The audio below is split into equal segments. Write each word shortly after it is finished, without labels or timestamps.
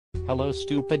Hello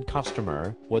stupid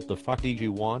customer, what the fuck did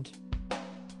you want?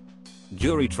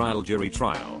 Jury trial, jury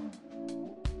trial.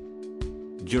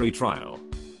 Jury trial.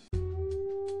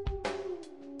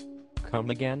 Come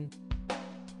again?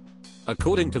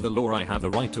 According to the law I have a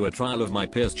right to a trial of my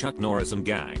peers Chuck Norris and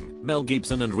gang, Mel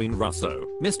Gibson and Reen Russo,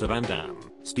 Mr. Van Damme,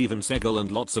 Steven Seagal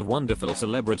and lots of wonderful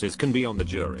celebrities can be on the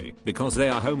jury, because they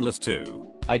are homeless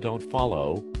too. I don't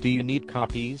follow, do you need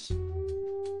copies?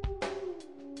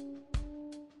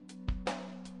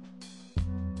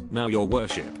 Now your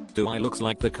worship, do I look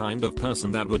like the kind of person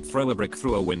that would throw a brick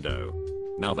through a window?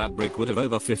 Now that brick would have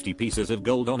over 50 pieces of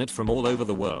gold on it from all over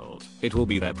the world. It will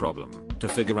be their problem to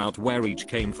figure out where each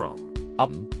came from.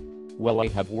 Well, I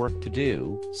have work to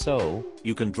do, so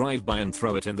you can drive by and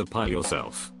throw it in the pile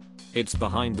yourself. It's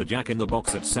behind the Jack in the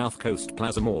Box at South Coast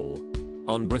Plaza Mall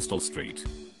on Bristol Street.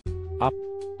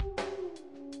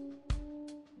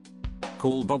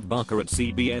 Call Bob Barker at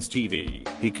CBS TV.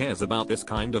 He cares about this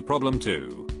kind of problem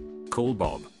too. Call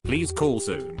Bob. Please call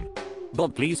soon.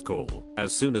 Bob, please call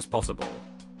as soon as possible.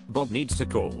 Bob needs to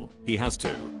call. He has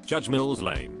to. Judge Mills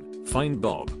Lane. Find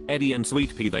Bob, Eddie and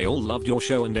Sweet Pea. They all loved your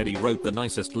show and Eddie wrote the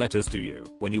nicest letters to you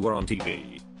when you were on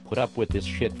TV. Put up with this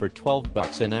shit for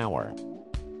 $12 an hour.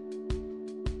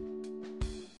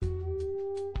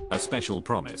 A special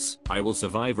promise. I will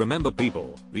survive. Remember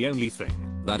people, the only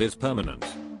thing that is permanent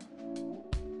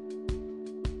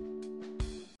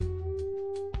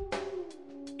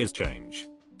is change.